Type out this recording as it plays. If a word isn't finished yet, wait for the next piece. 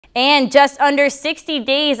And just under 60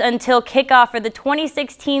 days until kickoff for the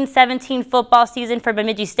 2016-17 football season for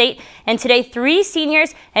Bemidji State. And today, 3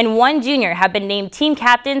 seniors and 1 junior have been named team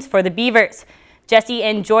captains for the Beavers. Jesse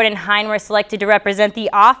and Jordan Hine were selected to represent the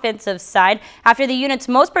offensive side after the unit's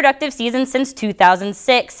most productive season since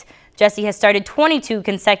 2006. Jesse has started 22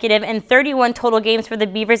 consecutive and 31 total games for the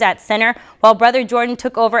Beavers at center, while brother Jordan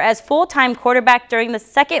took over as full-time quarterback during the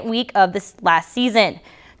second week of this last season.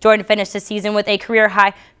 Jordan finished the season with a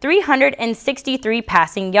career-high 363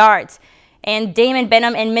 passing yards. And Damon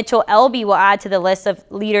Benham and Mitchell Elby will add to the list of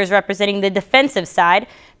leaders representing the defensive side.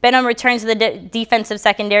 Benham returns to the defensive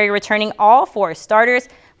secondary, returning all 4 starters.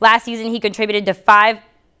 Last season, he contributed to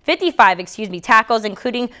 55 tackles,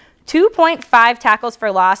 including 2.5 tackles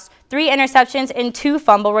for loss, 3 interceptions, and 2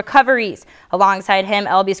 fumble recoveries. Alongside him,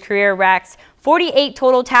 Elby's career racks 48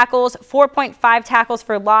 total tackles, 4.5 tackles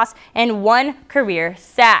for loss, and 1 career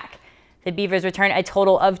sack. The Beavers return a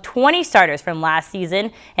total of 20 starters from last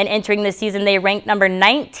season, and entering this season, they ranked number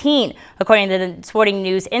 19, according to the Sporting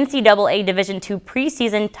News NCAA Division II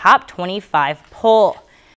preseason top 25 poll.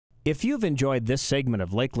 If you've enjoyed this segment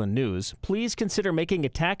of Lakeland News, please consider making a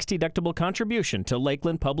tax-deductible contribution to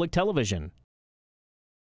Lakeland Public Television.